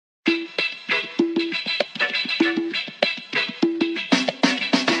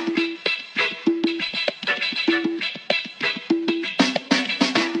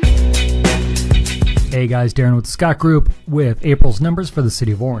Hey guys, Darren with the Scott Group with April's numbers for the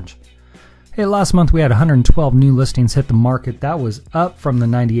City of Orange. Hey, last month we had 112 new listings hit the market. That was up from the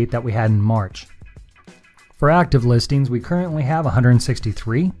 98 that we had in March. For active listings, we currently have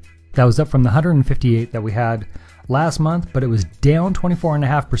 163. That was up from the 158 that we had last month, but it was down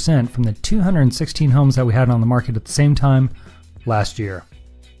 24.5% from the 216 homes that we had on the market at the same time last year.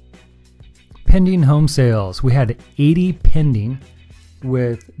 Pending home sales, we had 80 pending,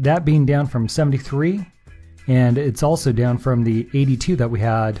 with that being down from 73, and it's also down from the 82 that we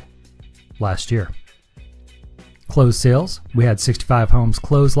had last year. Closed sales, we had 65 homes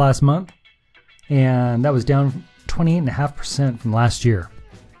closed last month, and that was down 28.5% from last year.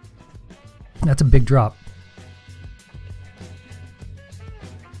 That's a big drop.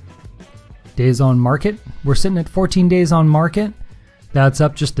 Days on market, we're sitting at 14 days on market. That's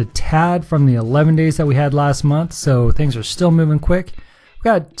up just a tad from the 11 days that we had last month, so things are still moving quick. We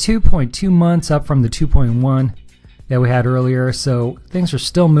got 2.2 months up from the 2.1 that we had earlier, so things are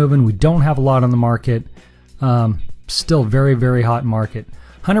still moving. We don't have a lot on the market. Still very, very hot market.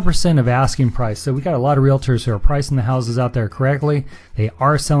 100% of asking price. So we got a lot of realtors who are pricing the houses out there correctly. They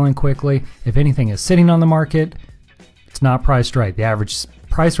are selling quickly. If anything is sitting on the market, it's not priced right. The average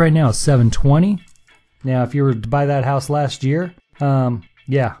price right now is $720. Now, if you were to buy that house last year,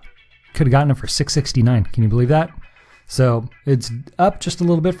 yeah, could have gotten it for $669. Can you believe that? So it's up just a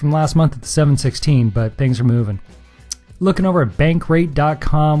little bit from last month at the $716, but things are moving. Looking over at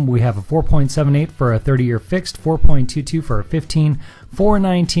bankrate.com, we have a 4.78 for a 30-year fixed, 4.22 for a 15,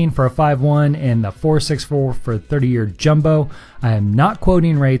 4.19 for a 5.1, and the 4.64 for a 30-year jumbo. I am not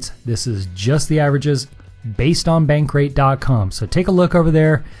quoting rates. This is just the averages based on bankrate.com. So take a look over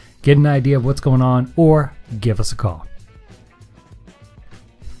there, get an idea of what's going on, or give us a call.